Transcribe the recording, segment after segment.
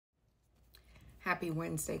Happy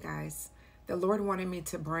Wednesday, guys. The Lord wanted me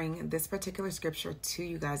to bring this particular scripture to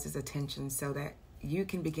you guys' attention so that you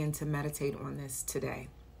can begin to meditate on this today.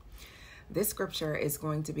 This scripture is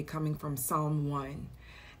going to be coming from Psalm 1,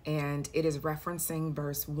 and it is referencing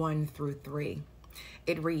verse 1 through 3.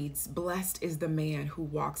 It reads, "Blessed is the man who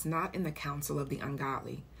walks not in the counsel of the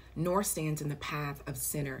ungodly, nor stands in the path of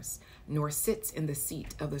sinners, nor sits in the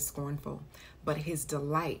seat of the scornful, but his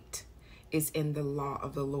delight is in the law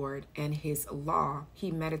of the Lord, and his law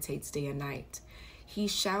he meditates day and night. He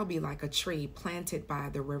shall be like a tree planted by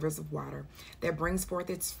the rivers of water, that brings forth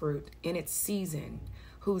its fruit in its season,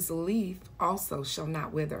 whose leaf also shall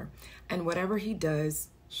not wither, and whatever he does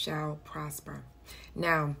shall prosper."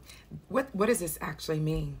 Now, what does this actually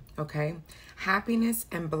mean? Okay, happiness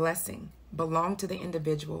and blessing belong to the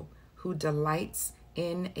individual who delights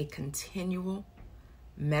in a continual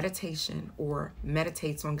meditation or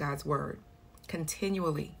meditates on God's word.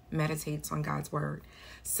 Continually meditates on God's word.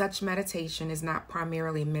 Such meditation is not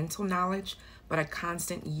primarily mental knowledge, but a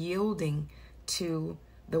constant yielding to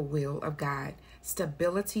the will of God.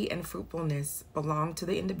 Stability and fruitfulness belong to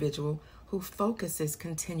the individual who focuses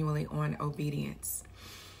continually on obedience.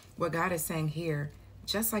 What God is saying here,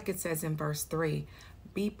 just like it says in verse 3,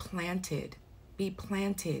 be planted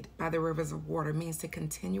by the rivers of water, means to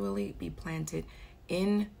continually be planted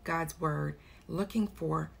in God's word, looking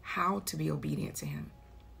for how to be obedient to him.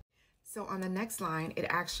 So on the next line, it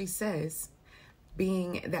actually says,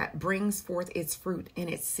 being that brings forth its fruit in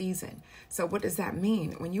its season. So what does that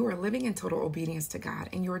mean? When you are living in total obedience to God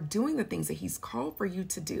and you're doing the things that he's called for you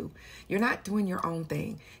to do, you're not doing your own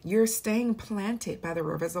thing. You're staying planted by the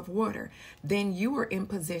rivers of water. Then you are in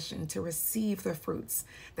position to receive the fruits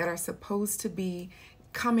that are supposed to be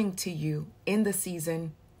coming to you in the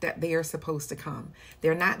season that they are supposed to come.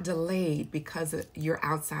 They're not delayed because you're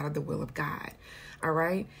outside of the will of God. All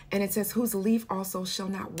right. And it says, whose leaf also shall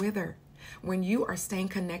not wither. When you are staying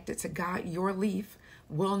connected to God, your leaf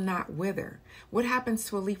will not wither. What happens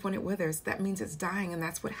to a leaf when it withers? That means it's dying, and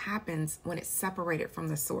that's what happens when it's separated from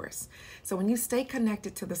the source. So when you stay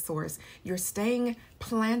connected to the source, you're staying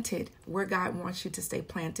planted where God wants you to stay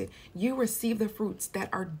planted. You receive the fruits that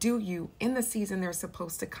are due you in the season they're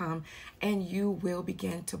supposed to come, and you will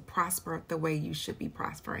begin to prosper the way you should be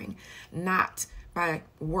prospering, not by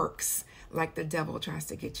works like the devil tries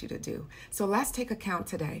to get you to do. So let's take account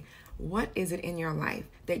today. What is it in your life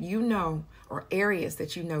that you know, or areas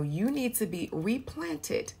that you know you need to be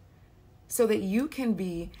replanted so that you can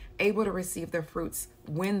be able to receive the fruits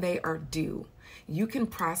when they are due? You can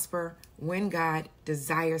prosper when God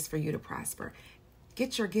desires for you to prosper.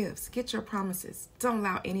 Get your gifts, get your promises. Don't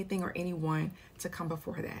allow anything or anyone to come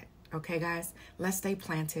before that. Okay, guys, let's stay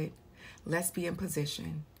planted. Let's be in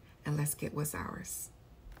position, and let's get what's ours.